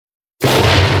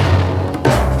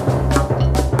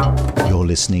You're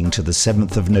listening to the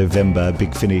 7th of November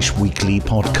Big Finish Weekly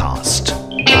Podcast.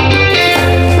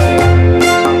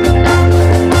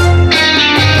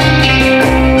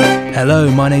 Hello,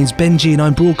 my name's Benji and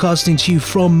I'm broadcasting to you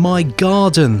from my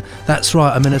garden. That's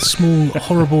right, I'm in a small,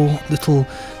 horrible little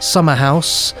summer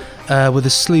house with a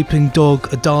sleeping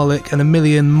dog, a Dalek and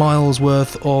 1,000,000 miles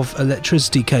worth of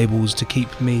electricity cables to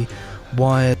keep me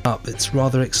wired up. It's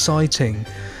rather exciting.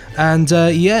 And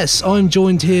yes, I'm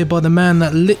joined here by the man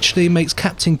that literally makes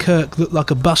Captain Kirk look like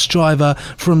a bus driver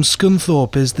from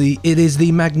Scunthorpe. It is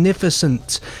the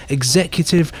magnificent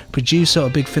executive producer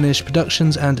of Big Finish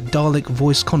Productions and Dalek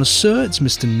voice connoisseur. It's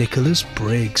Mr. Nicholas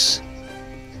Briggs.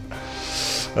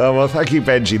 Oh, well, thank you,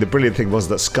 Benji. The brilliant thing was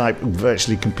that Skype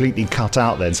virtually completely cut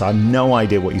out then, so I have no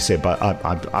idea what you said, but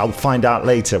I'll find out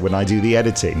later when I do the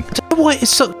editing. I don't know why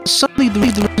suddenly the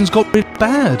reasons got really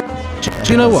bad. Do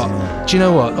you know what? Yeah. Do you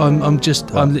know what? I'm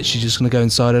literally just going to go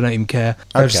inside. I don't even care.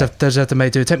 I just have to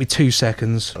do it. Take me 2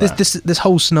 seconds. This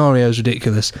whole scenario is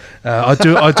ridiculous. I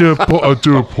do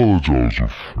apologise.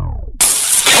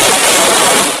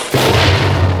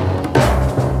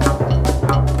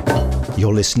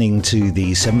 You're listening to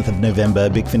the 7th of November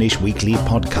Big Finish Weekly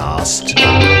Podcast.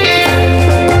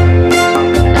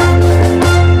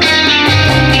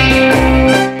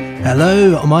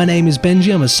 Hello, my name is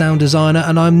Benji, I'm a sound designer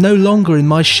and I'm no longer in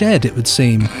my shed, it would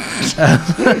seem.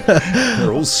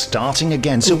 We're all starting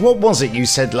again. So what was it you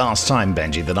said last time,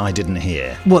 Benji, that I didn't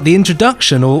hear? What, the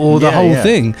introduction or the whole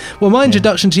thing? Well, my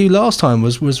introduction to you last time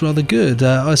was rather good.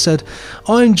 I said,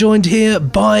 I'm joined here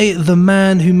by the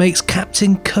man who makes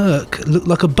Captain Kirk look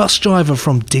like a bus driver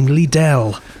from Dingley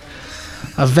Dell.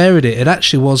 I varied it. It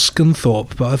actually was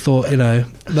Scunthorpe, but I thought,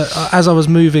 as I was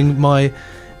moving my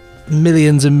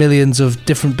millions and millions of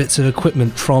different bits of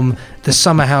equipment from the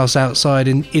summer house outside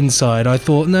and inside, I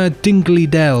thought, no, Dingley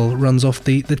Dell runs off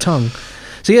the tongue.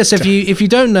 So yes, if you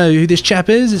don't know who this chap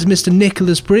is, it's Mr.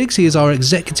 Nicholas Briggs. He is our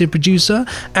executive producer,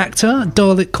 actor,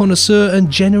 Dalek connoisseur and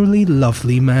generally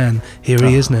lovely man. Here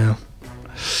he is now.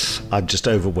 I'm just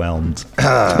overwhelmed.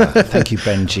 Thank you,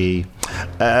 Benji.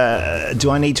 Do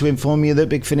I need to inform you that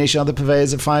Big Finish are the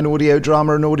purveyors of fine audio,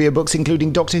 drama and audiobooks,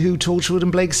 including Doctor Who, Torchwood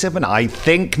and Blake 7? I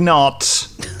think not.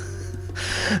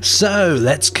 So,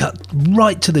 let's cut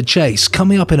right to the chase.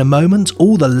 Coming up in a moment,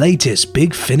 all the latest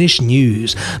Big Finish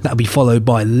news. That'll be followed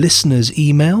by listeners'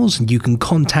 emails, and you can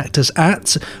contact us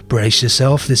at, brace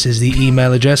yourself, this is the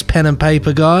email address, pen and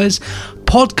paper, guys,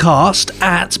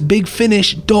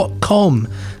 podcast@bigfinish.com.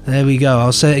 There we go.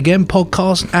 I'll say it again,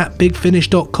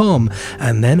 podcast@bigfinish.com.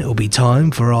 And then it'll be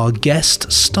time for our guest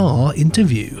star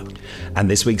interview. And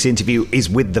this week's interview is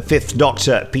with the Fifth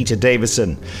Doctor, Peter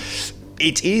Davison.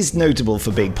 It is notable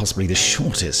for being possibly the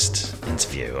shortest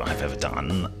interview I've ever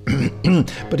done.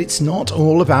 But it's not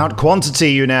all about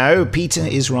quantity, you know. Peter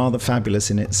is rather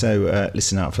fabulous in it, so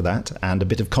listen out for that. And a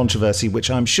bit of controversy, which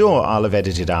I'm sure I'll have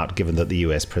edited out, given that the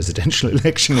US presidential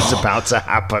election is about to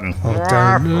happen.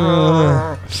 I don't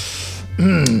know.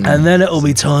 And then it'll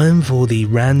be time for the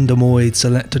Randomoid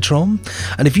Selectatron.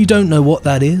 And if you don't know what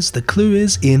that is, the clue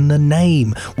is in the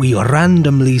name. We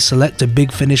randomly select a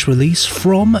Big Finish release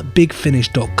from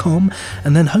bigfinish.com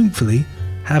and then hopefully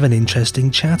have an interesting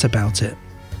chat about it.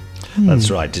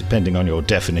 That's right, depending on your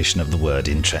definition of the word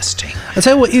interesting. I'll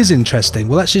tell you what is interesting.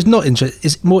 Well, actually, it's not interesting.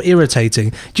 It's more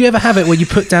irritating. Do you ever have it where you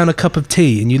put down a cup of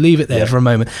tea and you leave it there for a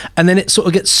moment and then it sort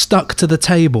of gets stuck to the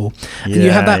table? And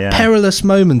you have that perilous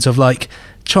moment of like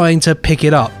trying to pick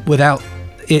it up without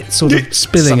it sort of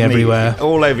spilling everywhere.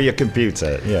 All over your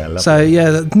computer. Yeah, lovely. So,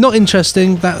 yeah, not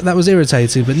interesting. That was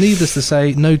irritating. But needless to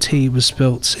say, no tea was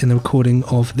spilt in the recording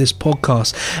of this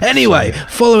podcast. Anyway,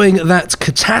 following that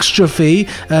catastrophe,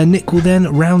 Nick will then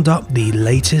round up the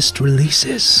latest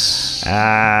releases.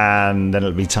 And then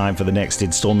it'll be time for the next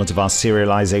instalment of our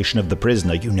serialization of The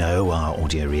Prisoner. You know, our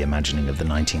audio reimagining of the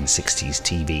 1960s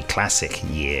TV classic.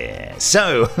 Yeah.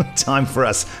 So, time for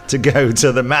us to go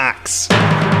to the max.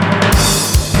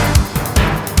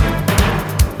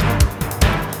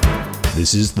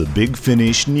 This is the Big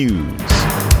Finish news.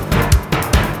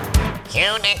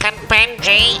 Nick and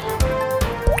Benji.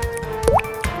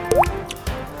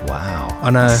 Wow. I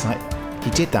know. He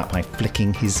did that by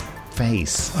flicking his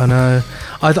face. I know.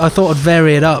 I thought I'd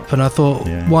vary it up, and I thought,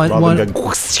 why? Going,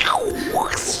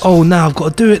 oh, now I've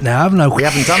got to do it now, haven't I? We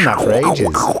haven't done that for ages.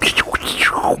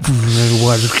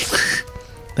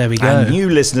 There we go. And new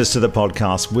listeners to the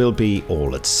podcast will be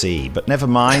all at sea. But never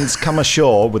mind, come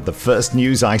ashore with the first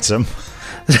news item.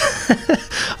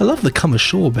 I love the come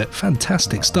ashore bit.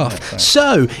 Fantastic stuff.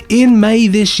 So, in May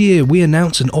this year, we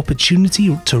announced an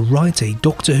opportunity to write a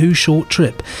Doctor Who short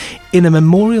trip in a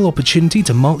memorial opportunity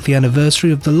to mark the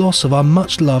anniversary of the loss of our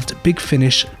much-loved Big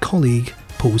Finish colleague,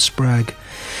 Paul Spragg.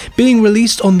 Being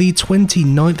released on the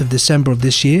 29th of December of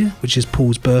this year, which is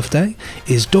Paul's birthday,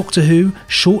 is Doctor Who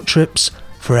Short Trips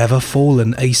Forever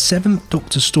Fallen, a 7th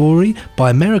Doctor story by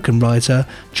American writer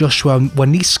Joshua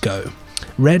Wanisco.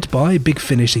 Read by Big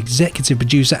Finish executive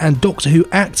producer and Doctor Who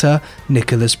actor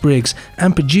Nicholas Briggs,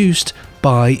 and produced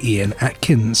by Ian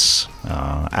Atkins.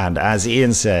 And as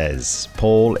Ian says,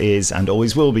 Paul is and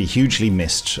always will be hugely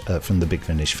missed from the Big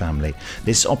Finish family.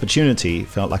 This opportunity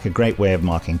felt like a great way of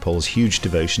marking Paul's huge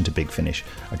devotion to Big Finish,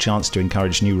 a chance to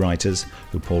encourage new writers,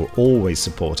 who Paul always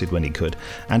supported when he could,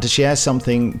 and to share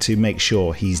something to make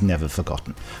sure he's never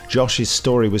forgotten. Josh's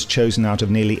story was chosen out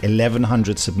of nearly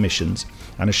 1,100 submissions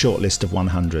and a short list of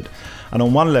 100, and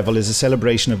on one level is a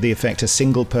celebration of the effect a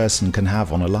single person can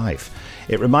have on a life.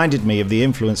 It reminded me of the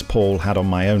influence Paul had on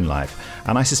my own life,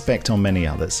 and I suspect on many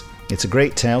others. It's a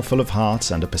great tale full of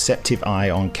heart and a perceptive eye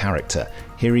on character.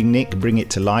 Hearing Nick bring it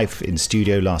to life in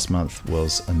studio last month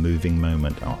was a moving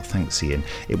moment. Oh, thanks, Ian.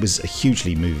 It was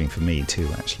hugely moving for me too,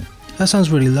 actually. That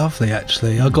sounds really lovely,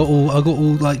 actually. I got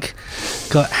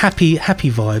happy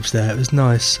vibes there. It was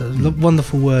nice.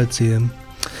 Wonderful words, Ian.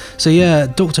 So yeah,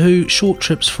 Doctor Who Short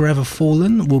Trips Forever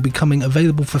Fallen will be coming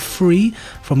available for free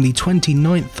from the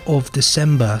 29th of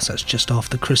December, so that's just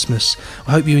after Christmas.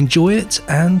 I hope you enjoy it,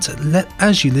 and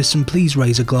as you listen, please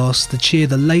raise a glass to cheer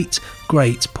the late,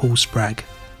 great Paul Spragg.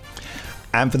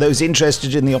 And for those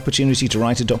interested in the opportunity to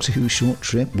write a Doctor Who short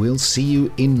trip, we'll see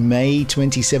you in May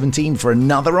 2017 for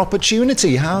another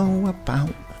opportunity. How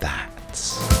about that?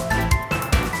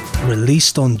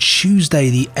 Released on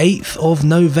Tuesday the 8th of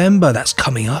November. That's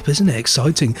coming up, isn't it?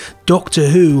 Exciting. Doctor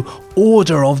Who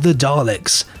Order of the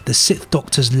Daleks. The 6th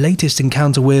Doctor's latest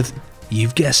encounter with,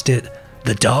 you've guessed it,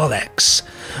 the Daleks.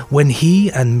 When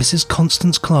he and Mrs.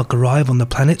 Constance Clark arrive on the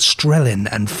planet Strelin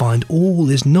and find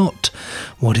all is not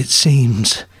what it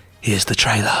seems. Here's the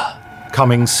trailer.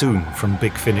 Coming soon from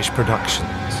Big Finish Productions.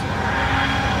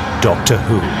 Doctor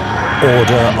Who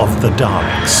Order of the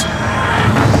Daleks.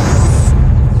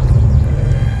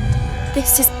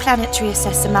 This is Planetary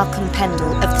Assessor Malcolm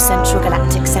Pendle of the Central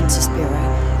Galactic Census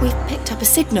Bureau. We've picked up a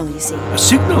signal, you see. A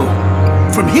signal?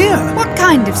 From here? What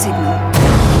kind of signal?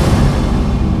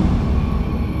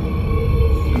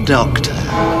 Doctor,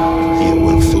 you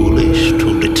were foolish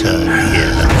to return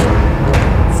here.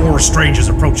 4 strangers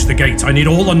approach the gate. I need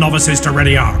all the novices to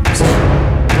ready arms.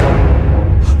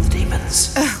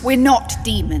 Demons. We're not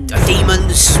demons.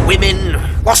 Demons, women.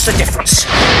 What's the difference?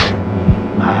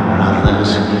 My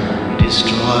brothers,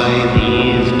 destroy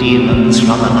these demons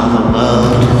from another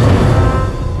world.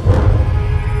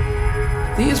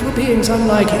 These were beings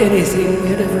unlike anything we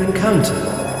had ever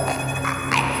encountered.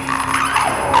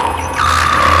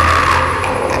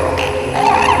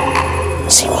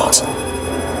 See what?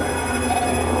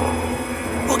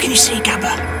 What can you see,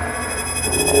 Gabba?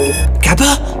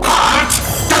 Gabba?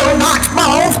 Do not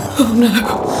move! Oh no.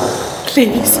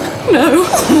 Please, no.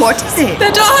 What is it?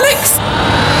 The Daleks!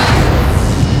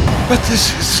 But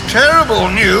this is terrible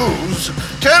news.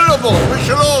 Terrible. We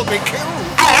shall all be killed.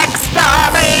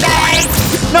 Exterminate!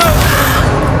 No!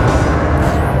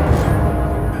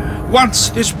 Once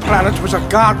this planet was a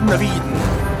Garden of Eden.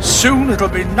 Soon it'll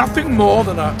be nothing more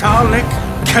than a Dalek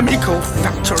chemical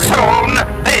factory. Soon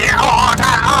the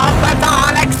Order of the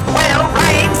Daleks will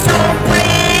reign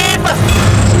supreme!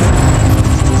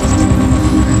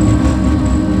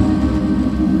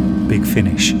 Big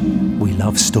Finish. We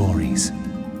love stories.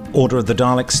 Order of the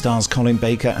Daleks stars Colin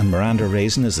Baker and Miranda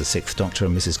Raisin as the 6th Doctor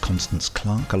and Mrs. Constance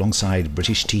Clark, alongside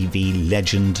British TV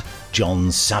legend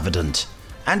John Savardant.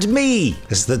 And me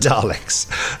as the Daleks.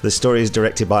 The story is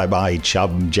directed by my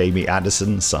chum Jamie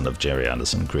Anderson, son of Jerry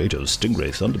Anderson, creator of Stingray,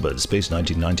 Thunderbird, Space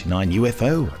 1999,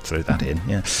 UFO, I'd throw that in,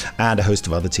 yeah, and a host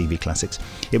of other TV classics.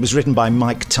 It was written by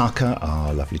Mike Tucker,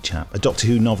 lovely chap, a Doctor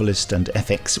Who novelist and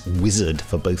FX wizard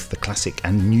for both the classic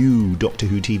and new Doctor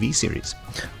Who TV series.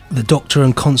 The Doctor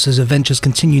and Constance's adventures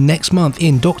continue next month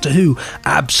in Doctor Who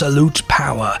Absolute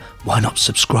Power. Why not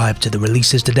subscribe to the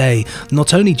releases today?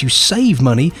 Not only do you save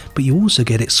money, but you also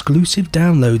get exclusive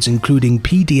downloads including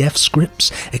PDF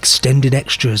scripts, extended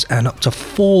extras, and up to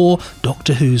 4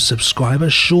 Doctor Who subscriber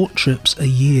short trips a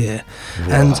year.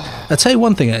 Whoa. And I'll tell you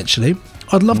one thing actually,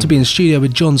 I'd love to be in studio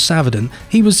with John Savardin.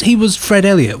 He was Fred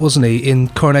Elliott, wasn't he, in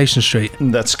Coronation Street?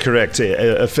 That's correct.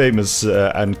 A famous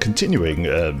and continuing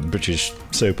British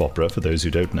soap opera, for those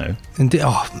who don't know. Indeed.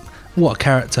 Oh, what a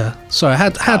character! Sorry, I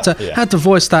had to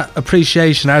voice that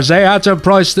appreciation, Jose. Had to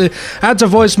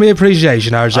voice me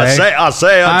appreciation, Jose. I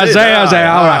say.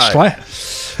 All right.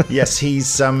 Yes,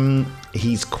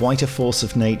 he's quite a force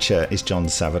of nature, is John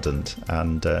Savardin,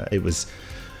 and it was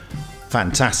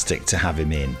fantastic to have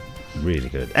him in. Really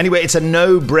good. Anyway, it's a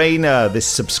no-brainer, this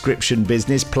subscription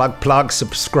business. Plug,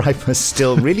 subscribers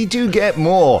still really do get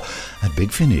more at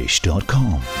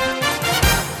bigfinish.com.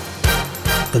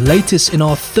 The latest in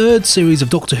our third series of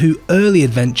Doctor Who Early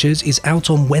Adventures is out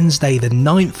on Wednesday, the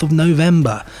 9th of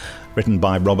November. Written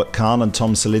by Robert Kahn and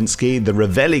Tom Salinsky, The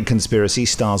Ravelli Conspiracy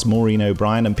stars Maureen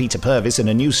O'Brien and Peter Purvis in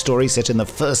a new story set in the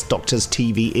first Doctor's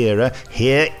TV era.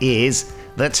 Here is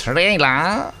the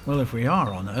trailer. Well, if we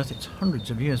are on Earth, it's hundreds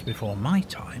of years before my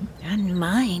time. And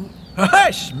mine.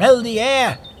 Smell the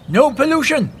air. No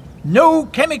pollution. No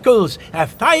chemicals. A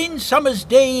fine summer's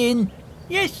day in...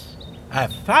 Yes, a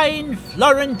fine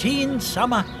Florentine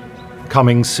summer.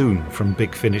 Coming soon from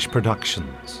Big Finish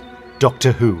Productions.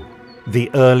 Doctor Who,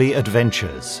 The Early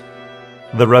Adventures.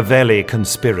 The Ravelli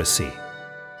Conspiracy.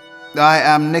 I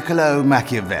am Niccolo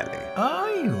Machiavelli.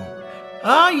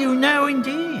 Are you now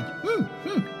indeed?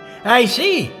 I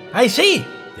see.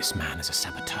 This man is a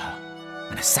saboteur,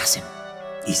 an assassin.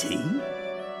 Is he?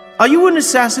 Are you an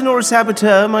assassin or a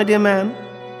saboteur, my dear man?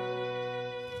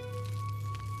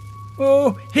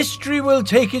 Oh, history will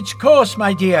take its course,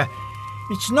 my dear.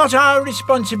 It's not our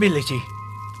responsibility.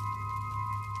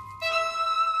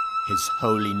 His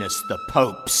Holiness the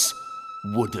Pope's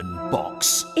wooden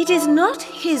box. It is not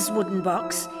his wooden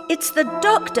box. It's the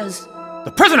Doctor's.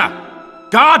 The prisoner!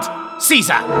 Guard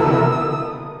Caesar!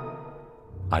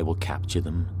 I will capture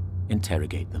them,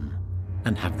 interrogate them,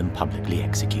 and have them publicly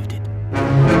executed.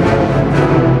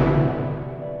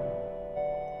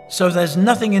 So there's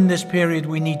nothing in this period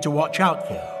we need to watch out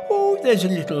for. Oh, there's a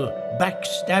little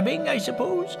backstabbing, I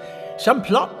suppose. Some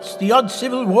plots, the odd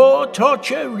civil war,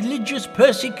 torture, religious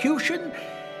persecution,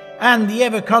 and the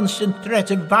ever-constant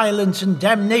threat of violence and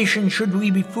damnation should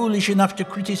we be foolish enough to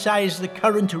criticize the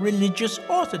current religious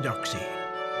orthodoxy.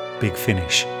 Big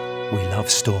Finish. We love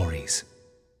stories.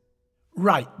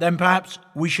 Right, then perhaps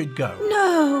we should go.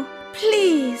 No,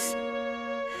 please.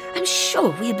 I'm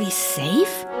sure we'll be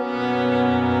safe.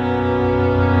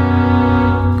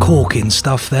 Corking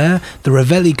stuff there. The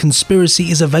Ravelli Conspiracy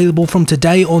is available from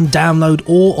today on download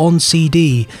or on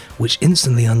CD, which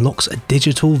instantly unlocks a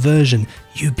digital version.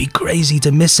 You'd be crazy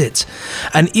to miss it.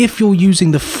 And if you're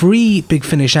using the free Big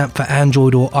Finish app for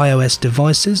Android or iOS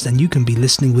devices, then you can be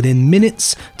listening within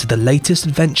minutes to the latest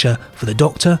adventure for the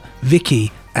Doctor,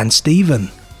 Vicky and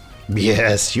Stephen.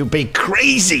 Yes, you'd be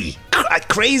crazy,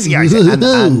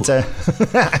 Isaac.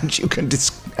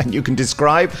 And you can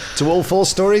describe to all four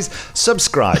stories.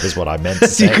 Subscribe is what I meant to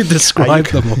say. You can describe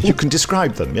them all. You can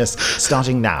describe them, yes,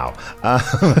 starting now.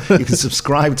 You can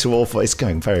subscribe to all four. It's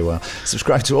going very well.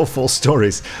 Subscribe to all four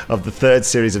stories of the third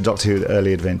series of Doctor Who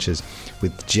Early Adventures,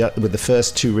 with the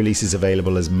first two releases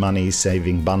available as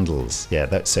money-saving bundles.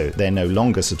 Yeah, so they're no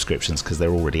longer subscriptions because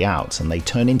they're already out, and they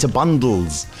turn into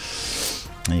bundles.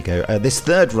 There you go. This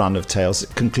third run of Tales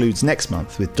concludes next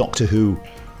month with Doctor Who,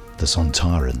 the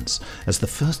Sontarans, as the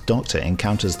first Doctor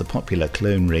encounters the popular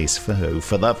clone race foe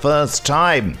for the first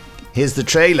time. Here's the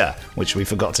trailer, which we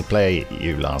forgot to play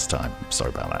you last time.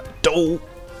 Sorry about that.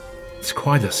 It's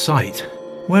quite a sight.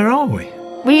 Where are we?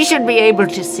 We should be able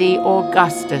to see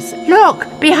Augustus. Look,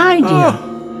 behind you.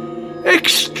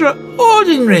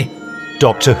 Extraordinary.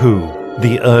 Doctor Who,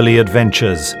 The Early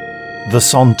Adventures, the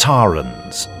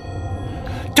Sontarans.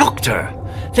 Doctor,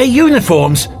 their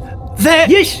uniforms, they're...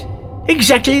 Yes,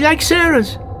 exactly like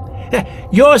Sarah's.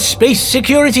 Your Space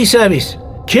Security Service.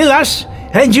 Kill us,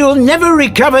 and you'll never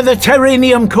recover the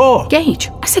Terranium core. Gage,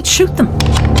 I said shoot them.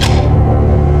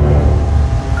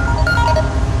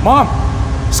 Mom,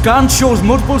 scan shows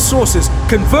multiple sources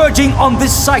converging on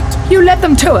this site. You led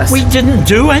them to us. We didn't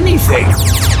do anything.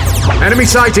 Enemy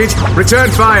sighted.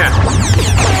 Return fire.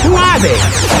 Who are they?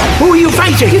 Who are you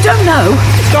fighting? You don't know?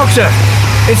 Doctor,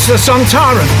 it's the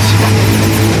Sontarans.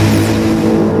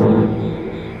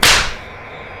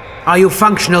 Are you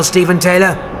functional, Stephen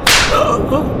Taylor?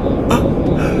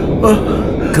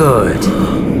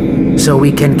 Good. So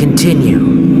we can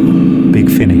continue. Big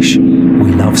Finish.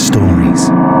 We love stories.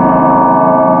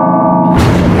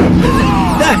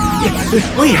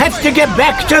 We have to get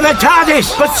back to the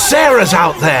TARDIS! But Sarah's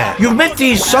out there! You've met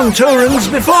these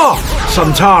Suntarans before!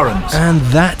 Suntarans. And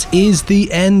that is the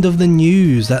end of the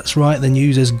news. That's right, the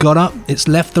news has got up, it's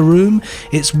left the room,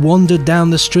 it's wandered down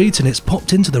the street, and it's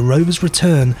popped into the Rover's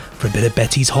Return for a bit of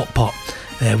Betty's Hot Pot.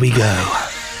 There we go.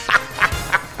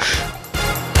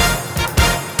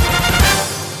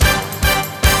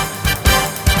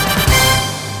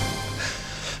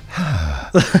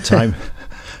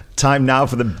 Time now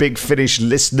for the Big Finish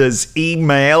listeners'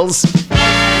 emails.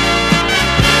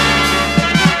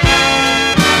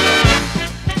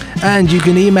 And you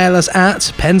can email us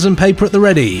at pens and paper at the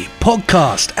ready,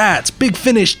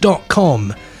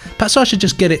 podcast@bigfinish.com. Perhaps I should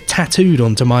just get it tattooed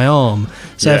onto my arm.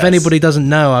 So if anybody doesn't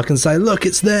know, I can say, look,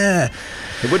 it's there.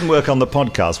 It wouldn't work on the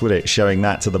podcast, would it? Showing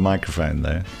that to the microphone,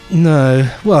 though. No.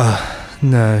 Well,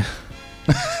 no.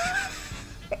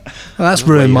 Well, that's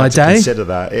ruined my day. Consider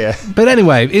that, yeah. But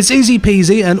anyway, it's easy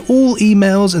peasy, and all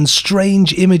emails and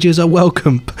strange images are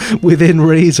welcome within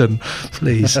reason.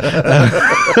 Please. Don't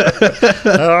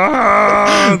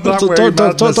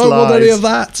want any of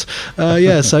that.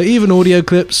 So even audio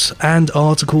clips and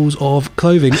articles of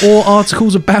clothing, or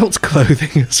articles about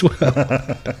clothing as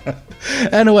well.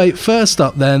 Anyway, first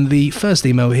up then, the first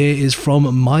email here is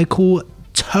from Michael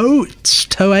Totes.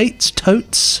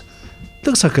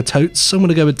 Looks like a Totes. I'm going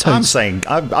to go with Totes. I'm saying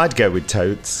I'd go with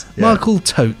Totes. Yeah. Michael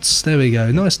Totes. There we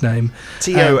go. Nice name.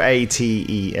 Toates.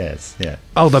 Yeah.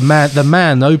 Oh, the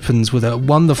man opens with a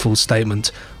wonderful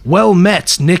statement. Well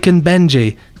met, Nick and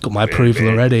Benji. Got my approval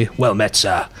already. Well met,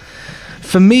 sir.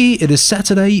 For me, it is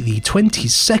Saturday, the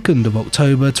 22nd of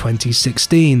October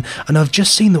 2016, and I've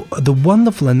just seen the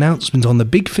wonderful announcement on the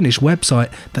Big Finish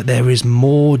website that there is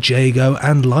more Jago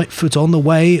and Lightfoot on the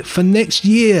way for next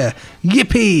year.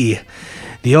 Yippee!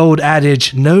 The old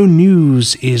adage, no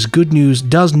news is good news,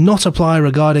 does not apply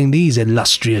regarding these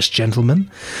illustrious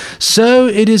gentlemen. So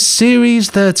it is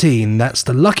Series 13, that's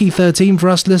the lucky 13 for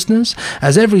us listeners,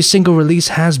 as every single release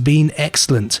has been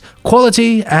excellent.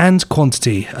 Quality and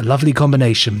quantity, a lovely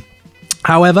combination.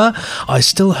 However, I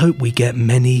still hope we get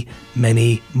many,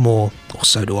 many more. Or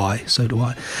so do I.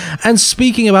 And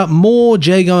speaking about more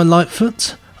Jago and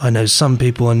Lightfoot, I know some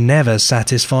people are never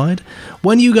satisfied.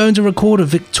 When are you going to record a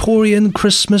Victorian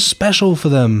Christmas special for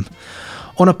them?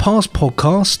 On a past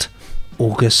podcast,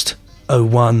 August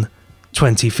 01,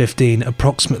 2015,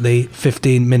 approximately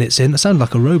 15 minutes in. I sound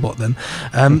like a robot then.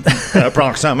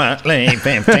 Approximately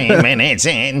 15 minutes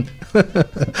in.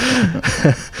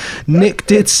 Nick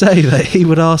did say that he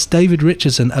would ask David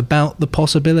Richardson about the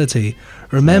possibility.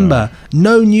 Remember,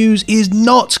 no news is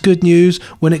not good news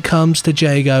when it comes to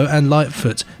Jago and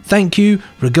Lightfoot. Thank you.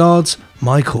 Regards,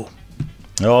 Michael.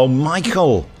 Oh,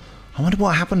 Michael. I wonder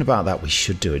what happened about that. We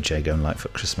should do a Jago and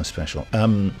Lightfoot Christmas special.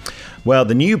 Well,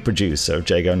 the new producer of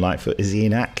Jago and Lightfoot is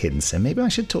Ian Atkins, so maybe I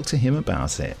should talk to him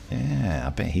about it. Yeah,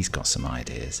 I bet he's got some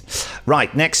ideas.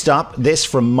 Right, next up, this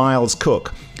from Miles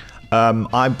Cook.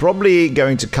 I'm probably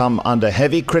going to come under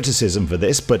heavy criticism for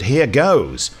this, but here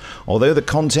goes. Although the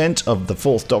content of the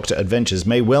Fourth Doctor adventures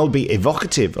may well be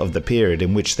evocative of the period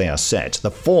in which they are set,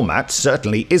 the format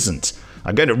certainly isn't.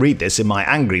 I'm going to read this in my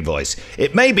angry voice.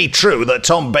 It may be true that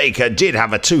Tom Baker did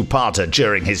have a two-parter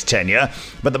during his tenure,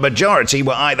 but the majority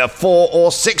were either 4 or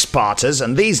 6-parters,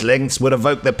 and these lengths would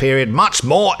evoke the period much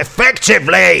more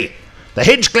effectively. The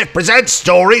Hinchcliffe Presents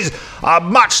stories are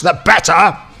much the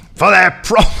better for their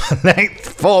proper length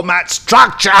format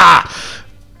structure.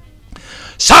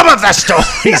 Some of the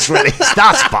stories released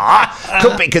thus far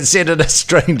could be considered a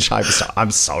strange hybrid.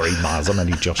 I'm sorry, Miles, I'm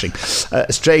only joshing.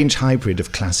 A strange hybrid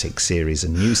of classic series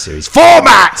and new series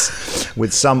formats,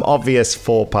 with some obvious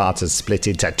 4-parters split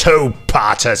into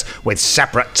 2-parters with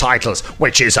separate titles,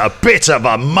 which is a bit of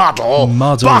a muddle.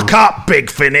 Buck up, Big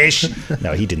Finish.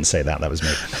 No, he didn't say that. That was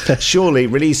me. Surely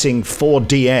releasing 4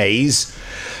 DAs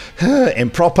in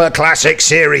proper classic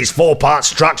series 4-part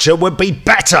structure would be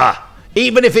better,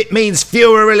 even if it means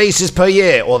fewer releases per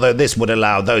year, although this would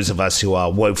allow those of us who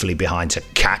are woefully behind to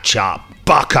catch up.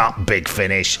 Buck up, Big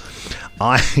Finish.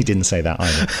 He didn't say that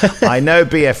either. I know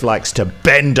BF likes to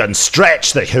bend and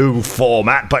stretch the Who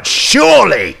format, but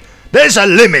surely there's a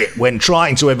limit when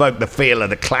trying to evoke the feel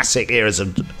of the classic eras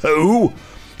of Who.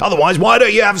 Otherwise, why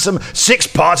don't you have some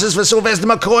 6-parters for Sylvester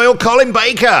McCoy or Colin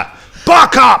Baker?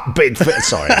 Buck up, Big Finish.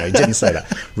 Sorry, no, he didn't say that.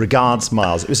 Regards,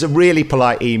 Miles. It was a really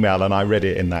polite email, and I read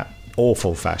it in that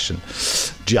awful fashion,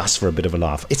 just for a bit of a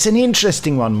laugh. It's an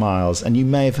interesting one, Miles, and you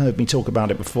may have heard me talk about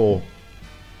it before,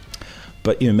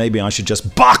 but maybe I should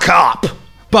just buck up.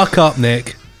 Buck up,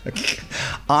 Nick.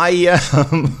 My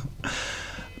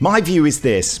view is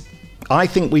this. I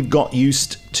think we've got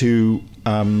used to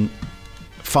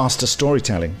faster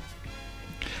storytelling.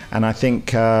 And I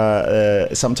think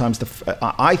sometimes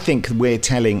I think we're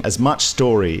telling as much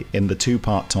story in the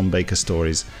 2-part Tom Baker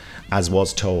stories as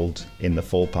was told in the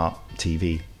 4-part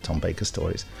TV Tom Baker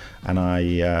stories. And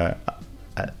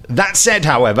that said,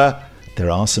 however, there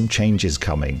are some changes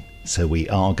coming, so we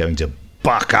are going to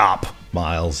buck up,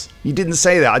 Miles. You didn't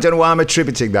say that. I don't know why I'm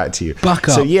attributing that to you. Buck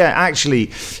up. So yeah,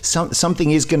 actually,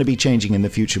 something is going to be changing in the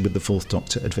future with the 4th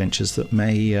Doctor adventures that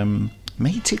may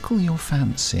tickle your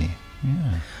fancy.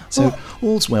 Yeah. So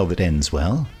all's well that ends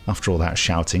well. After all that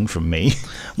shouting from me,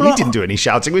 you didn't do any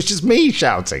shouting. It was just me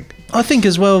shouting. I think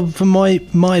as well, from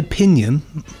my opinion,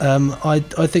 I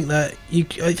think that you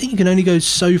can only go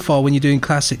so far when you're doing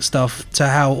classic stuff to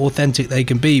how authentic they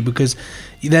can be, because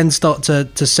you then start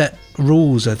to set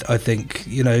rules. I think,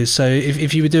 you know. So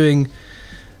if you were doing,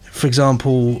 for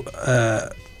example,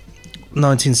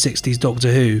 1960s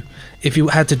Doctor Who, if you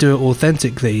had to do it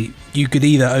authentically, you could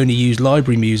either only use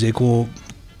library music or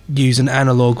use an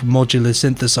analog modular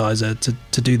synthesizer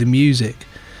to do the music.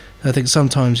 I think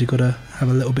sometimes you've got to have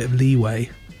a little bit of leeway.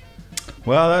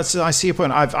 Well, I see your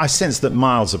point. I sense that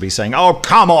Miles will be saying, "Oh,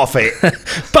 come off it,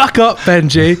 buck up,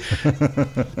 Benji."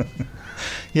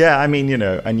 Yeah, I mean, you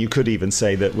know, and you could even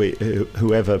say that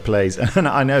whoever plays, and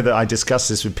I know that I discussed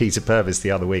this with Peter Purvis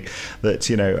the other week, that,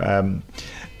 you know,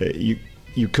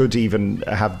 you could even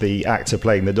have the actor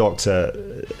playing the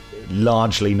Doctor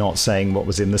largely not saying what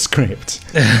was in the script.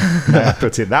 I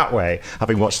put it that way,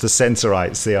 having watched the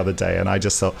Censorites the other day, and I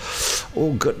just thought,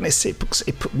 oh goodness,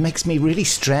 it makes me really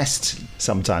stressed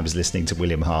sometimes listening to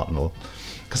William Hartnell,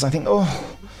 because I think,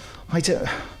 I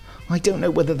don't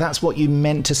know whether that's what you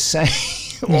meant to say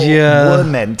or were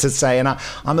meant to say, and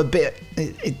I'm a bit,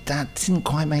 that didn't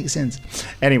quite make sense.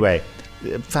 Anyway,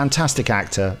 fantastic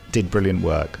actor, did brilliant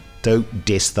work. Don't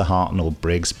diss the Hartnell,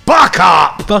 Briggs. Buck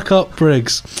up! Buck up,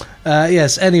 Briggs.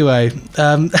 Yes, anyway.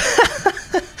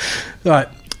 Right.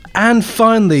 And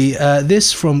finally,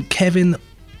 this from Kevin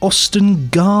Austin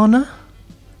Garner.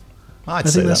 I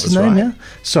think that's his name, yeah?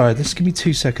 Sorry, just give me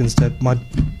 2 seconds. My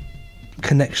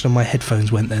connection on my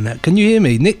headphones went there. Can you hear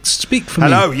me? Nick, speak for me.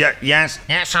 Hello, yes.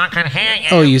 Yes, I can hear you.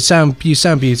 Oh, you sound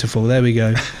beautiful. There we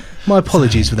go. My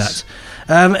apologies for that.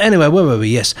 Anyway, where were we?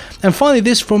 Yes. And finally,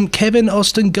 this from Kevin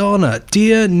Austin Garner.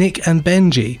 Dear Nick and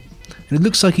Benji. And it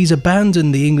looks like he's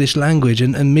abandoned the English language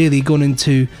and merely gone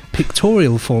into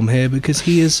pictorial form here, because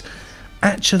he has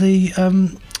actually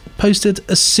posted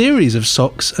a series of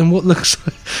socks and what looks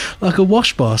like a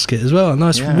wash basket as well. A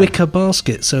nice wicker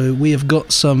basket. So we have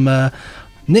got some...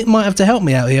 Nick might have to help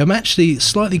me out here. I'm actually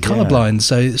slightly colourblind,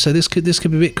 so this could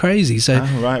be a bit crazy. So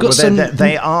right. Well,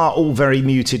 they are all very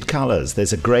muted colours.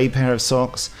 There's a grey pair of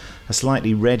socks, a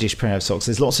slightly reddish pair of socks.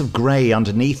 There's lots of grey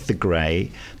underneath the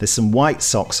grey. There's some white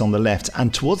socks on the left,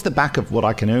 and towards the back of what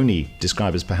I can only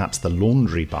describe as perhaps the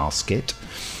laundry basket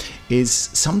is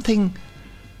something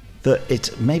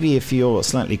that maybe if you're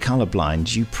slightly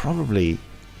colourblind, you probably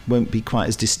won't be quite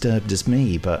as disturbed as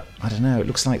me, but I don't know, it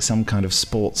looks like some kind of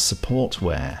sports support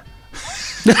wear.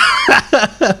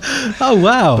 Oh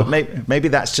wow. But maybe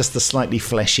that's just the slightly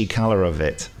fleshy colour of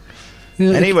it.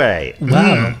 Anyway.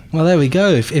 Wow. Well, there we go.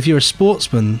 If you're a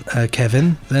sportsman,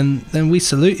 Kevin, then we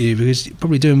salute you, because you're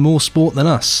probably doing more sport than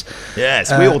us. Yes,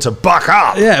 we ought to buck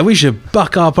up. Yeah, we should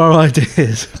buck up our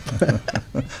ideas.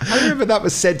 I remember that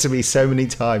was said to me so many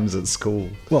times at school.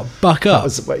 What, buck up?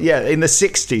 In the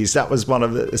 60s, that was one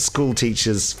of the school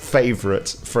teachers' favourite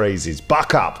phrases.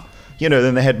 Buck up. You know,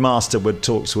 then the headmaster would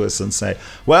talk to us and say,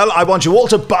 well, I want you all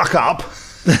to buck up.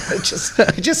 It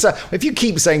just if you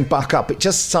keep saying buck up, it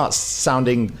just starts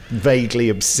sounding vaguely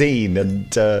obscene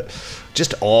and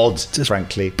just odd,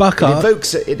 frankly. Buck up.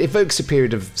 It evokes a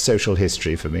period of social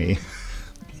history for me.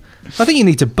 I think you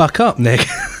need to buck up, Nick.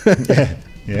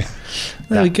 Yeah.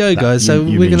 There we go, guys. So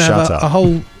we're going to have a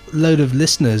whole load of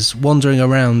listeners wandering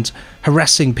around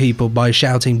harassing people by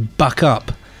shouting buck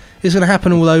up. It's going to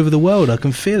happen all over the world. I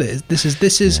can feel it. This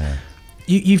is. Yeah.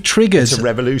 You've triggered... It's a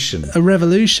revolution. A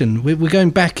revolution. We're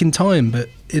going back in time, but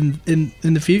in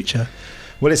the future.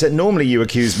 Well, it's that normally you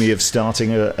accuse me of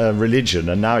starting a religion,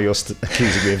 and now you're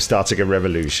accusing me of starting a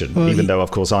revolution, even though,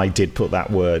 of course, I did put that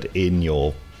word in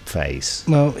your face.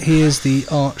 Well, he is the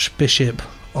Archbishop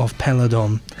of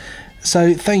Peladon.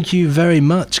 So thank you very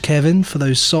much, Kevin, for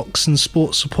those socks and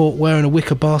sports support wearing a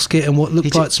wicker basket and what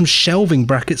looked like some shelving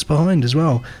brackets behind as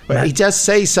well. Well, he does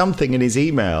say something in his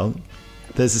email.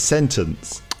 There's a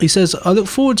sentence. He says, I look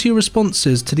forward to your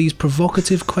responses to these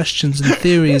provocative questions and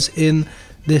theories in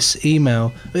this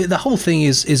email. The whole thing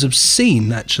is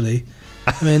obscene, actually.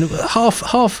 I mean,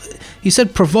 half he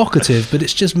said provocative, but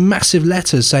it's just massive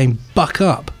letters saying buck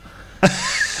up.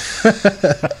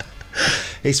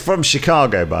 He's from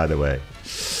Chicago, by the way.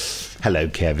 Hello,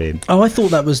 Kevin. Oh, I thought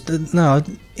that was... No,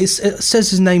 it says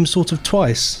his name sort of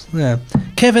twice. Yeah.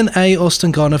 Kevin A.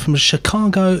 Austin-Garner from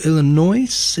Chicago,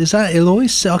 Illinois. Is that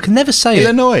Illinois? I can never say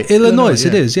Illinois. it. Illinois, yeah.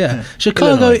 it is, yeah.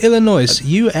 Chicago, Illinois,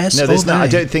 US No, there's of not. A. I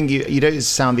don't think you don't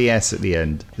sound the S at the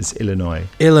end. It's Illinois.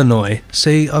 Illinois.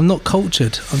 See, I'm not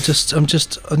cultured.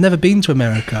 I've never been to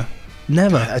America.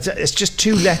 Never. It's just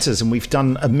 2 letters and we've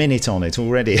done a minute on it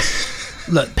already.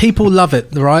 Look, people love it,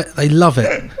 right? They love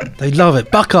it. They love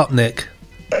it. Buck up, Nick.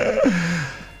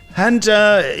 And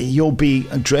you'll be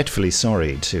dreadfully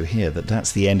sorry to hear that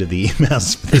that's the end of the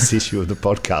emails for this issue of the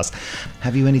podcast.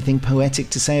 Have you anything poetic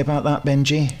to say about that,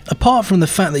 Benji? Apart from the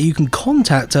fact that you can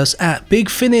contact us at Big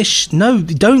Finish... No,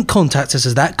 don't contact us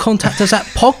as that. Contact us at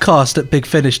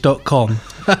podcast@bigfinish.com.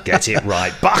 Get it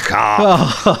right. Buck up!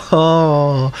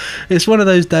 Oh, it's one of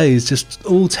those days, just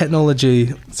all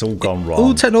technology... It's all gone wrong.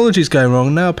 All technology's going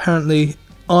wrong. Now apparently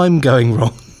I'm going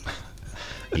wrong.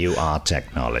 You are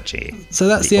technology. So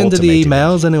that's the end of the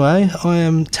emails anyway. I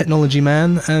am Technology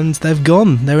Man and they've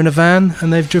gone. They're in a van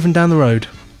and they've driven down the road.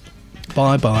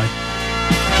 Bye-bye.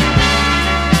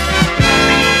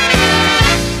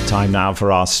 Time now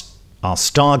for our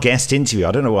star guest interview.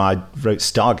 I don't know why I wrote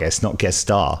star guest, not guest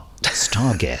star.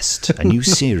 Star Guest, a new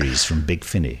series from Big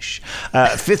Finish.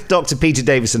 Fifth Doctor Peter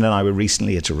Davison and I were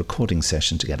recently at a recording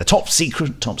session together. Top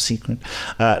secret.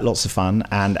 Lots of fun.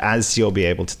 And as you'll be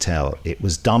able to tell, it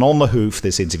was done on the hoof,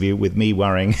 this interview, with me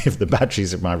worrying if the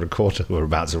batteries of my recorder were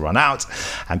about to run out.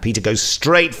 And Peter goes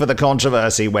straight for the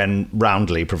controversy when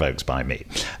roundly provoked by me.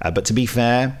 But to be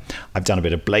fair, I've done a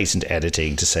bit of blatant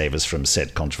editing to save us from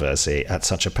said controversy at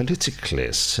such a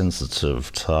politically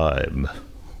sensitive time.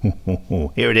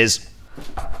 Here it is.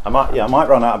 I might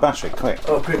run out of battery. Quick.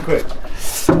 Oh, quick.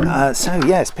 So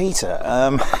yes, Peter.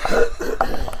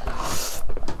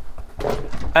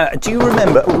 Do you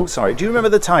remember? Do you remember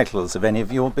the titles of any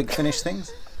of your Big Finish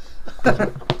things?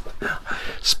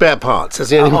 Spare Parts.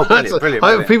 That's the only one.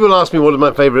 Brilliant. People ask me what is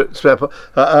my favourite spare part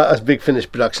as Big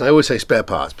Finish production. I always say Spare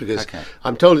Parts because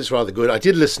I'm told it's rather good. I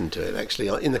did listen to it actually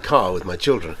in the car with my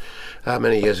children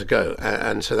many years ago,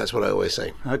 and so that's what I always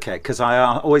say. Okay, because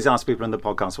I always ask people on the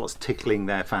podcast what's tickling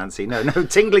their fancy. No,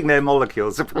 tingling their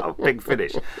molecules about Big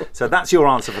Finish. So that's your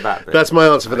answer for that bit. That's my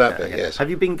answer for that bit, yes. Have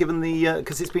you been given the...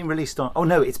 because it's been released on... Oh,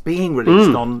 no, it's being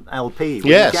released on LP. Will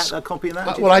you get a copy of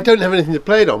that? Well, I don't have anything to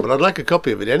play it on, but I'd like a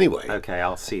copy of it anyway. Okay,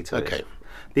 I'll see to it.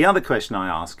 The other question I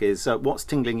ask is, what's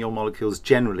tingling your molecules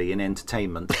generally in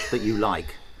entertainment that you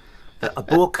like? A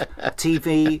book,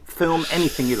 TV, film,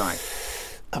 anything you like?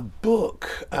 A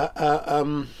book?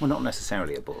 Well, not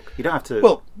necessarily a book. You don't have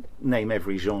to name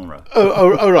every genre.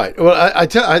 Oh, right. Well,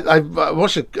 I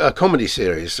watched a comedy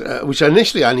series, which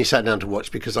initially I only sat down to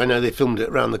watch because I know they filmed it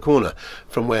around the corner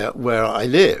from where I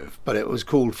live, but it was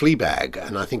called Fleabag,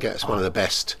 and I think it's one of the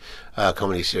best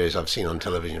comedy series I've seen on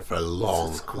television for a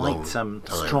long time.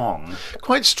 Strong.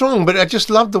 Quite strong, but I just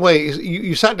loved the way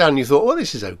you sat down and you thought, well,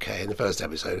 this is okay in the first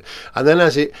episode, and then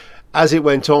as it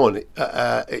went on,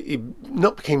 it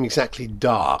not became exactly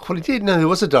dark. Well, it did. No, there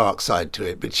was a dark side to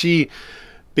it, but she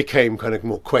became kind of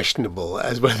more questionable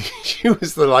as whether she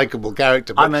was the likable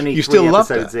character. But I'm only you still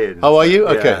loved episodes her. in. Oh, are you?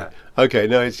 Okay. Yeah. Okay.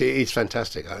 No, it's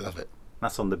fantastic. I love it.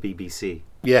 That's on the BBC.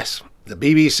 Yes, the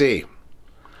BBC.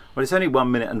 Well, it's only 1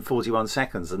 minute and 41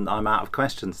 seconds, and I'm out of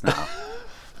questions now.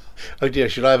 Oh dear,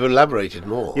 should I have elaborated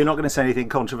more? You're not going to say anything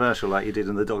controversial like you did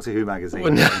in the Doctor Who magazine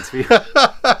interview.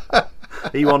 Well,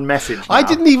 Are you on message now? I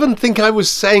didn't even think I was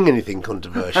saying anything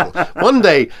controversial. One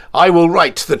day I will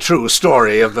write the true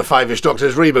story of the Five-ish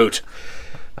Doctors reboot.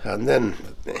 And then...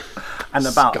 And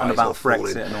about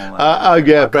Brexit and all that. Oh,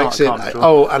 yeah,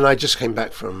 Brexit. And I just came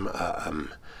back from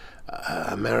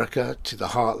America to the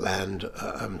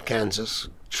heartland, Kansas,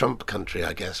 Trump country,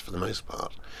 I guess, for the most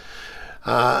part.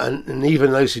 And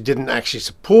even those who didn't actually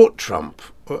support Trump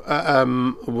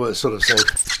were sort of saying...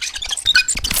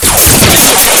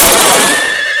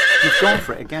 You've gone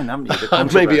for it again, haven't you? The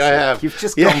controversy. Maybe I have. You've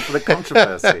just gone for the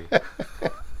controversy.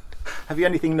 Have you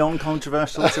anything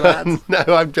non-controversial to add? No,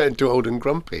 I'm getting too old and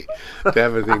grumpy to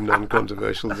have anything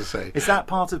non-controversial to say. Is that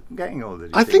part of getting older?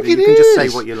 I think you it can is. Just say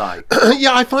what you like.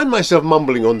 Yeah, I find myself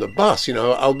mumbling on the bus. You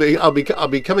know, I'll be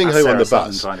coming home on the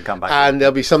bus, trying to come back and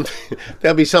there'll be some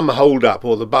hold up,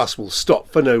 or the bus will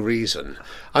stop for no reason,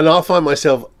 and I'll find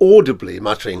myself audibly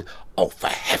muttering, "Oh, for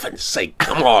heaven's sake,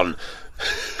 come on!"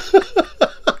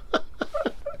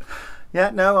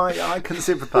 Yeah, no, I can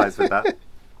sympathise with that.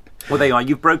 Well, there you are.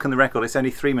 You've broken the record. It's only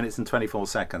 3 minutes and 24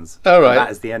 seconds. All right. And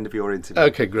that is the end of your interview.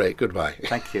 Okay, great. Goodbye.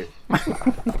 Thank you.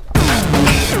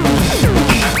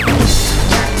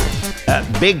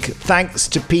 big thanks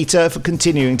to Peter for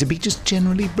continuing to be just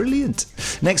generally brilliant.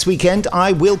 Next weekend,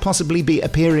 I will possibly be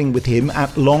appearing with him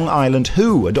at Long Island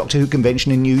Who, a Doctor Who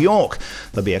convention in New York.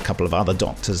 There'll be a couple of other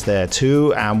doctors there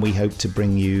too, and we hope to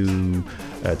bring you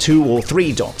 2 or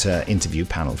 3 Doctor interview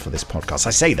panel for this podcast. I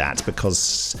say that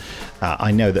because I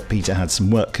know that Peter had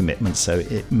some work commitments, so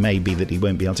it may be that he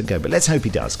won't be able to go. But let's hope he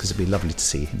does, because it'd be lovely to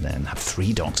see him there and have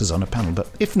 3 Doctors on a panel.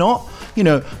 But if not,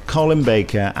 Colin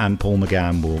Baker and Paul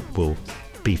McGann will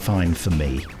be fine for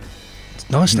me. It's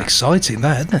nice and exciting,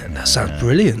 that, isn't it? That sounds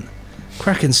brilliant.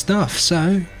 Cracking stuff.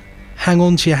 So hang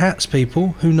on to your hats, people.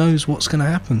 Who knows what's going to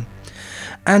happen?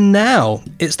 And now,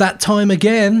 it's that time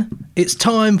again. It's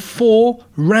time for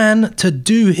Ran to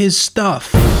do his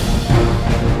stuff.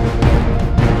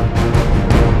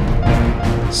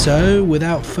 So,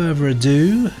 without further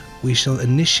ado, we shall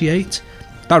initiate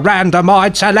the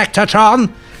Randomoid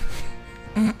Selectatron.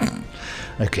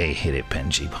 Okay, hit it,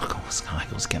 Benji. I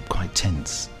was kept quite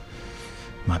tense.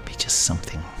 Might be just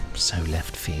something so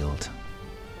left field.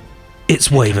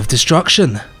 It's Wave of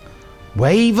Destruction.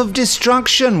 Wave of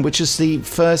Destruction, which is the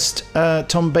first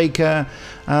Tom Baker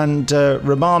and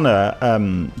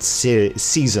Romana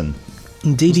season.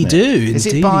 Indeedy do. Is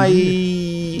it by...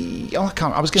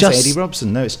 I was going to say Eddie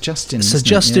Robson. No, it's Justin. So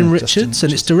Justin Richards,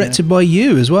 and it's directed by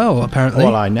you as well, apparently.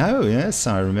 Well, I know, yes.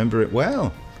 I remember it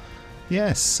well.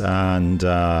 Yes, and...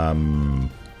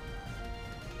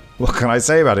 what can I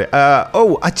say about it?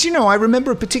 Do you know, I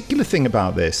remember a particular thing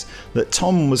about this, that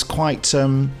Tom was quite...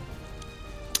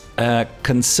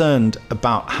 concerned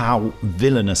about how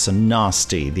villainous and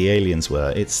nasty the aliens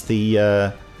were. It's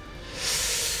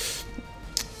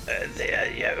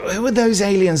who are those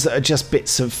aliens that are just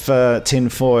bits of tin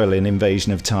foil in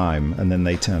Invasion of Time, and then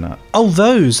they turn up? Oh,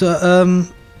 those. They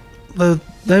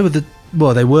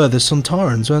were the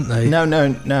Sontarans, weren't they? No.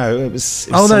 It was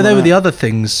they were the other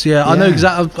things. Yeah, I know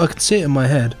exactly. I could see it in my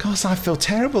head. Gosh, I feel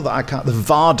terrible that I can't. The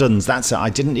Vardans. That's it. I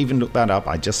didn't even look that up.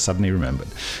 I just suddenly remembered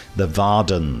the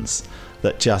Vardans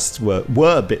that just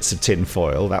were bits of tin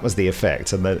foil. That was the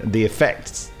effect, and the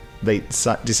effects they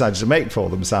decided to make for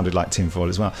them sounded like tin foil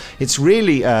as well. It's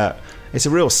really. It's a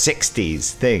real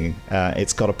 60s thing.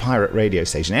 It's got a pirate radio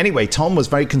station. Anyway, Tom was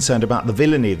very concerned about the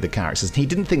villainy of the characters. He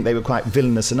didn't think they were quite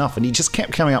villainous enough, and he just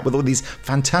kept coming up with all these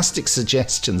fantastic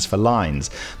suggestions for lines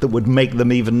that would make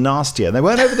them even nastier. They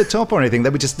weren't over the top or anything. They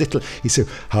were just little... He said,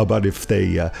 how about if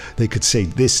they could say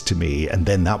this to me, and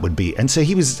then that would be... And so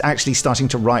he was actually starting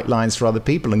to write lines for other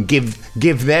people and give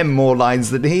them more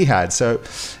lines than he had. So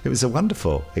it was a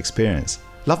wonderful experience.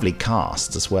 Lovely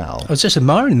cast as well. I was just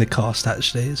admiring the cast,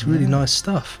 actually. It's really nice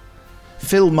stuff.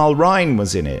 Phil Mulrine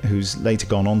was in it, who's later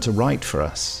gone on to write for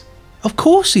us. Of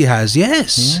course he has,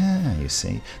 yes. Yeah, you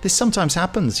see. This sometimes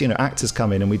happens. Actors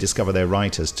come in and we discover they're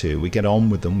writers too. We get on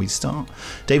with them. We start.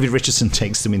 David Richardson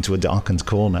takes them into a darkened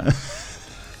corner.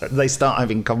 They start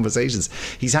having conversations.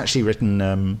 He's actually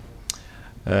written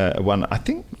one, I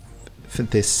think, for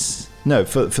this... No,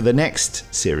 for the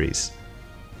next series.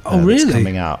 Really? That's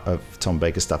coming out of Tom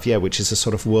Baker stuff, which is a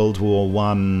sort of World War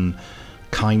I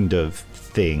kind of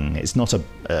thing. It's not a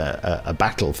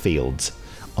battlefield.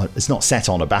 It's not set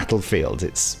on a battlefield.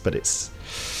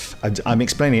 I'm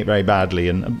explaining it very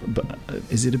badly, but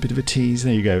is it a bit of a tease?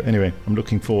 There you go. Anyway, I'm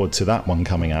looking forward to that one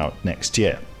coming out next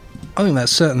year. I think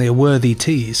that's certainly a worthy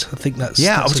tease. I think that's...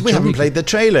 Yeah, that's we haven't played the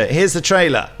trailer. Here's the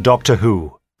trailer. Doctor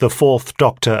Who, The Fourth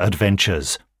Doctor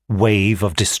Adventures. Wave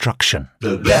of Destruction.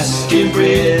 The best in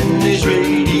British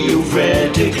radio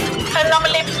frantic.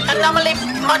 Anomaly,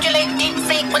 modulated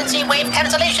frequency wave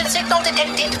cancellation signal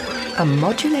detected. A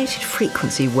modulated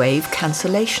frequency wave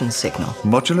cancellation signal.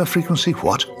 Modular frequency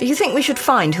what? You think we should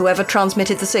find whoever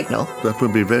transmitted the signal? That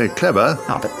would be very clever.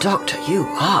 But Doctor, you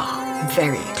are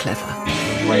very clever.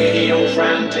 Radio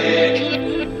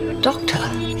frantic. Doctor,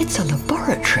 it's a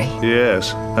laboratory.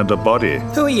 Yes, and a body.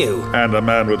 Who are you? And a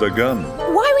man with a gun.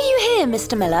 Why were you here,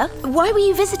 Mr. Miller? Why were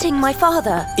you visiting my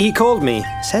father? He called me.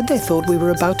 Said they thought we were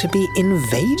about to be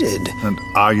invaded. And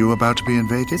are you about to be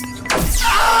invaded?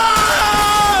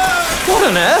 What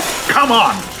on earth? Come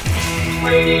on!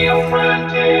 Radio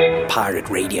frantic. Pirate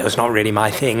radio's not really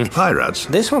my thing. Pirates?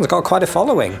 This one's got quite a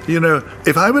following. You know,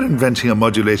 if I were inventing a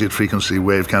modulated frequency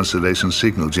wave cancellation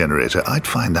signal generator, I'd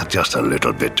find that just a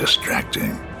little bit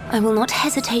distracting. I will not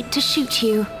hesitate to shoot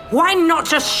you. Why not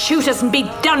just shoot us and be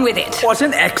done with it? What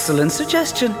an excellent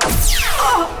suggestion.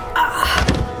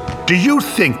 Do you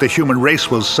think the human race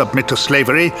will submit to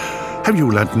slavery? Have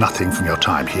you learnt nothing from your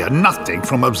time here? Nothing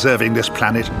from observing this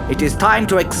planet? It is time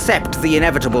to accept the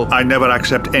inevitable. I never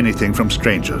accept anything from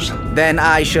strangers. Then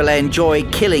I shall enjoy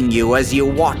killing you as you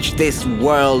watch this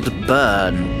world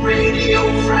burn. Radio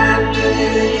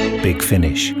Friday. Big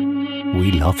Finish.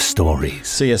 We love stories.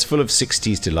 So yes, full of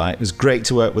 60s delight. It was great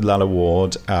to work with Lalla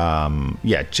Ward.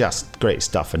 Just great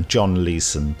stuff. And John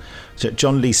Leeson.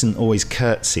 John Leeson always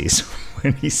curtsies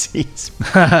when he sees me.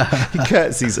 He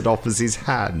curtsies and offers his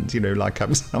hand, like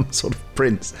I'm some sort of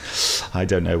prince. I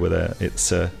don't know whether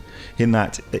it's in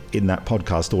that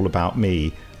podcast all about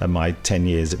me and my 10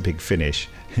 years at Big Finish.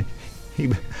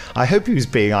 I hope he was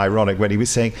being ironic when he was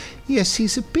saying, yes,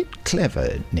 he's a bit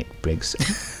clever, Nick Briggs.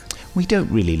 We don't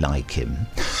really like him.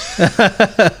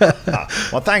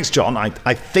 Well, thanks, John.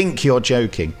 I think you're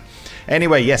joking.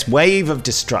 Anyway, yes, Wave of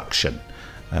Destruction.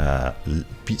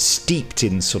 Steeped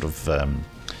in sort of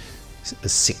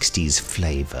 60s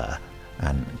flavour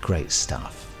and great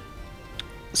stuff.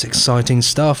 It's exciting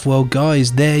stuff. Well,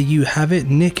 guys, there you have it.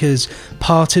 Nick has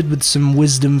parted with some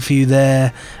wisdom for you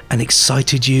there and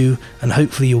excited you, and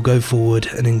hopefully you'll go forward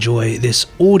and enjoy this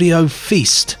audio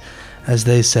feast, as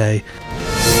they say.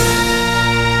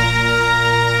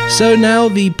 So now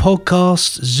the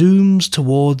podcast zooms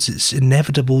towards its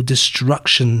inevitable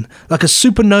destruction. Like a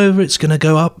supernova, it's going to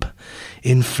go up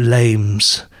in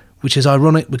flames, which is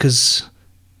ironic because,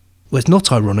 well, it's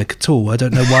not ironic at all. I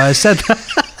don't know why I said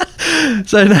that.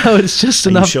 So now it's just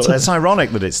enough. Sure? It's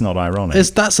ironic that it's not ironic.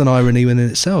 That's an irony in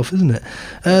itself, isn't it?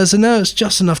 So now it's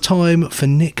just enough time for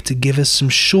Nick to give us some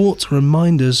short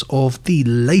reminders of the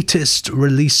latest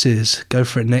releases. Go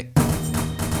for it, Nick.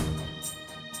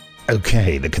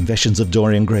 Okay, The Confessions of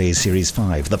Dorian Gray, Series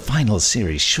 5, the final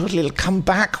series. Surely it'll come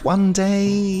back one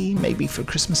day, maybe for a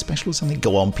Christmas special or something.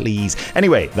 Go on, please.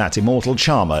 Anyway, that immortal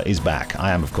charmer is back.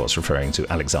 I am, of course, referring to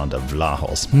Alexander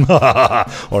Vlahos.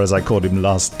 Or as I called him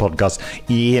last podcast,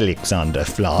 Alexander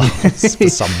Vlahos, for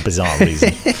some bizarre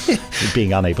reason.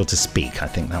 Being unable to speak, I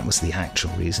think that was the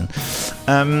actual reason.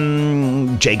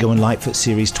 Jago and Lightfoot,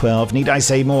 Series 12. Need I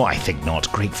say more? I think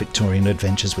not. Great Victorian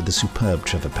adventures with the superb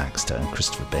Trevor Baxter and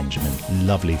Christopher Benjamin.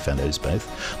 Lovely fellows both.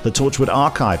 The Torchwood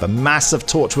Archive, a mass of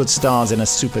Torchwood stars in a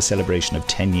super celebration of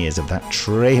 10 years of that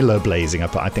trailblazing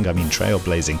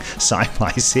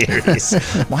sci-fi series.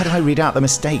 Why did I read out the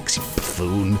mistakes, you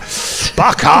buffoon?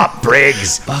 Buck up,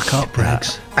 Briggs! Buck up,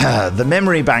 Briggs. The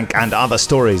Memory Bank and Other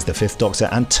Stories, The Fifth Doctor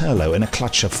and Turlough in a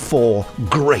clutch of 4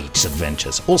 great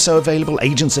adventures. Also available,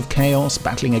 Agents of Chaos,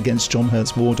 battling against John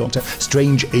Hurt's War Doctor,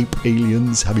 Strange Ape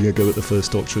Aliens, having a go at the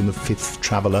First Doctor and the Fifth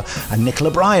Traveller, and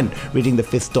Nicola Bryant reading the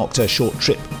Fifth Doctor Short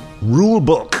Trip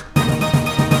Rulebook.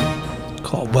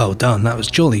 God, well done. That was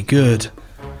jolly good.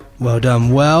 Well done.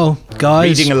 Well,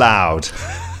 guys. Reading aloud.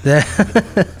 There,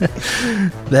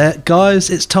 guys,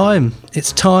 it's time.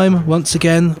 It's time once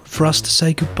again for us to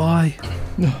say goodbye.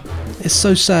 It's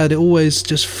so sad. It always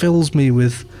just fills me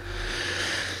with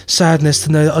sadness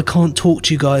to know that I can't talk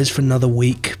to you guys for another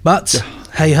week. But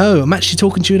hey ho, I'm actually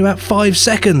talking to you in about 5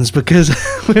 seconds because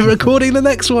we're recording the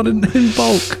next one in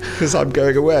bulk. Because I'm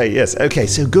going away, yes. Okay,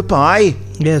 so goodbye.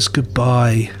 Yes,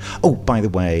 goodbye. Oh, by the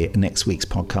way, next week's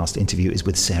podcast interview is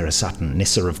with Sarah Sutton,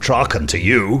 Nissa of Traken, to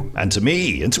you and to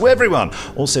me and to everyone.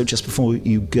 Also, just before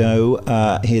you go,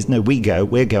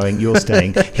 we're going, you're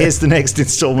staying. Here's the next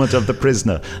instalment of The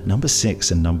Prisoner. Number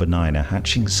 6 and number 9 are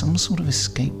hatching some sort of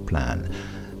escape plan.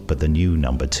 But the new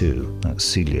number 2, that's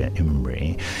Celia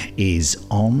Imrie, is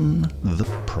on the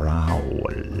prowl.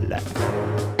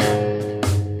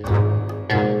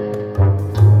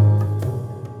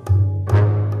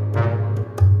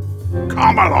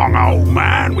 Come along, old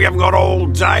man. We haven't got all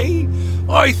day.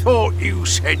 I thought you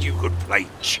said you could play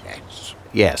chess.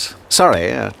 Yes.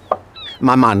 Sorry,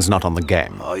 my mind's not on the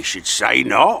game. I should say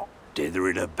not.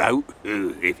 Dithering about.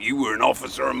 If you were an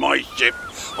officer on my ship,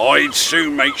 I'd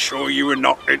soon make sure you were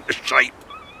knocked into shape.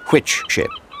 Which ship?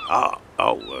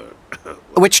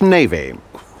 Which navy?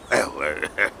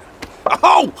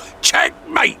 Well,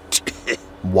 checkmate.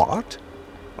 What?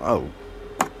 Oh.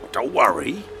 Don't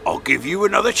worry. I'll give you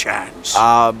another chance.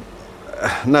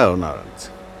 No.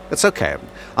 It's okay.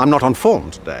 I'm not on form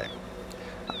today.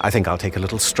 I think I'll take a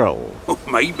little stroll.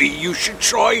 Maybe you should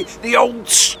try the old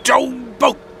stone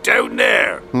boat down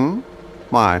there.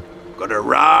 Why? Got a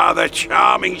rather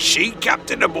charming sea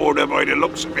captain aboard her by the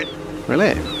looks of it.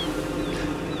 Really?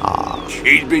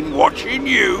 She's been watching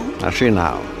you. Has she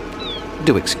now?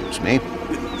 Do excuse me.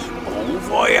 Bon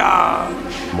voyage.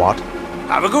 What?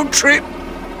 Have a good trip.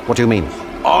 What do you mean?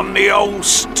 On the old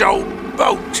stone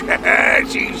boat.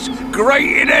 She's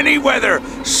great in any weather.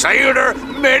 Sailed her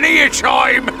many a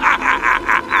time.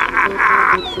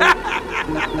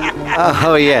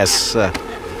 Oh, yes.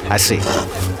 I see.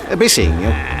 Be seeing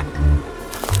you.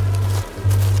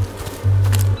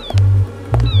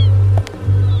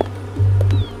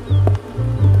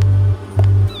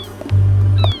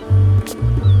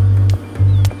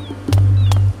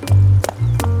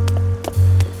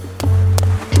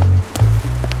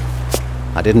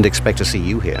 I didn't expect to see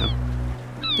you here.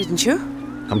 Didn't you?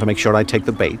 Come to make sure I take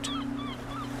the bait.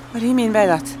 What do you mean by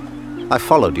that? I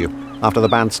followed you after the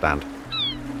bandstand.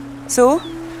 So?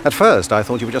 At first, I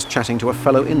thought you were just chatting to a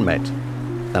fellow inmate.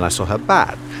 Then I saw her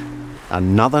badge.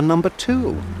 Another number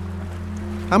 2.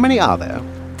 How many are there?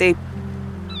 They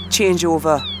change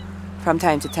over from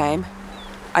time to time.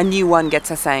 A new one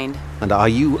gets assigned. And are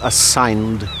you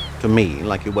assigned to me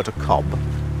like you were to Cobb?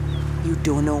 You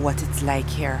don't know what it's like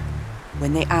here.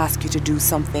 When they ask you to do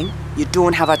something, you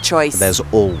don't have a choice. There's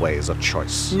always a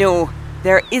choice. No,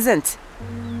 there isn't.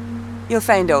 You'll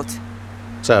find out.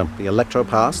 So, the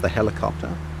electropass, the helicopter,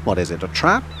 what is it, a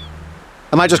trap?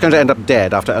 Am I just going to end up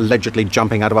dead after allegedly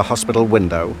jumping out of a hospital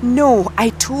window? No, I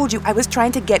told you I was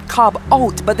trying to get Cobb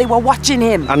out, but they were watching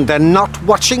him. And they're not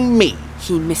watching me.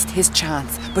 He missed his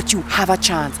chance, but you have a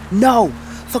chance. No!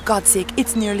 For God's sake,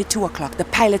 it's nearly 2 o'clock. The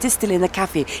pilot is still in the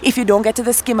cafe. If you don't get to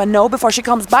the skimmer now before she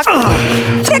comes back...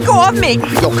 Let go of me!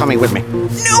 You're coming with me.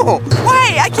 No!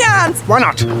 Why? I can't! Why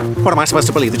not? What am I supposed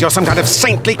to believe? That you're some kind of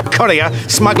saintly courier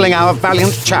smuggling our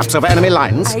valiant chaps over enemy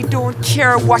lines? I don't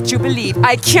care what you believe.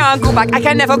 I can't go back. I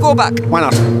can never go back. Why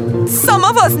not? Some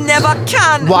of us never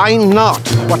can. Why not?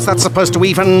 What's that supposed to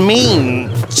even mean?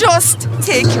 Just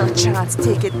take your chance.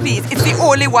 Take it, please. It's the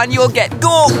only one you'll get.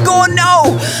 Go! Go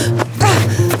now!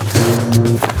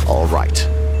 All right.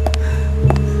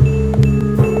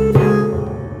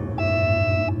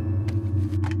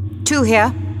 Two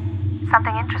here.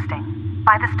 Something interesting.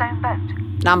 By the stone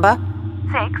boat. Number?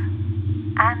 6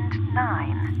 and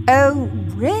 9. Oh,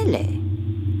 really?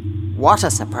 What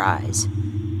a surprise.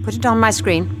 Put it on my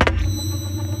screen.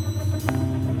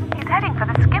 He's heading for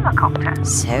the skimmercopter.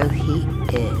 So he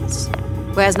is.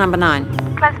 Where's number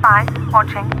 9? Close by,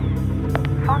 watching,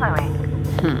 following.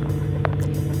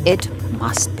 It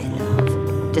must be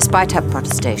love, despite her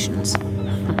protestations.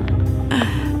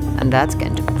 And that's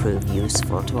going to prove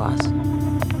useful to us.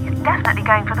 He's definitely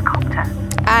going for the copter.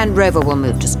 And Rover will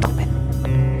move to stop him.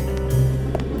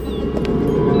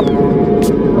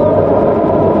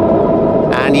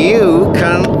 And you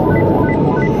can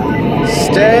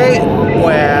stay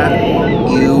where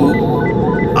you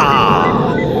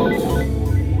are.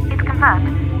 It's confirmed.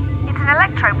 It's an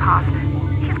electropass.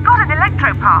 He's got an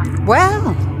electropass.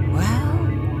 Well.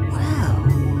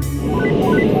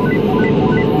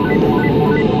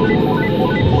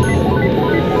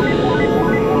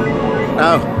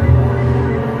 No.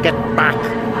 Get back.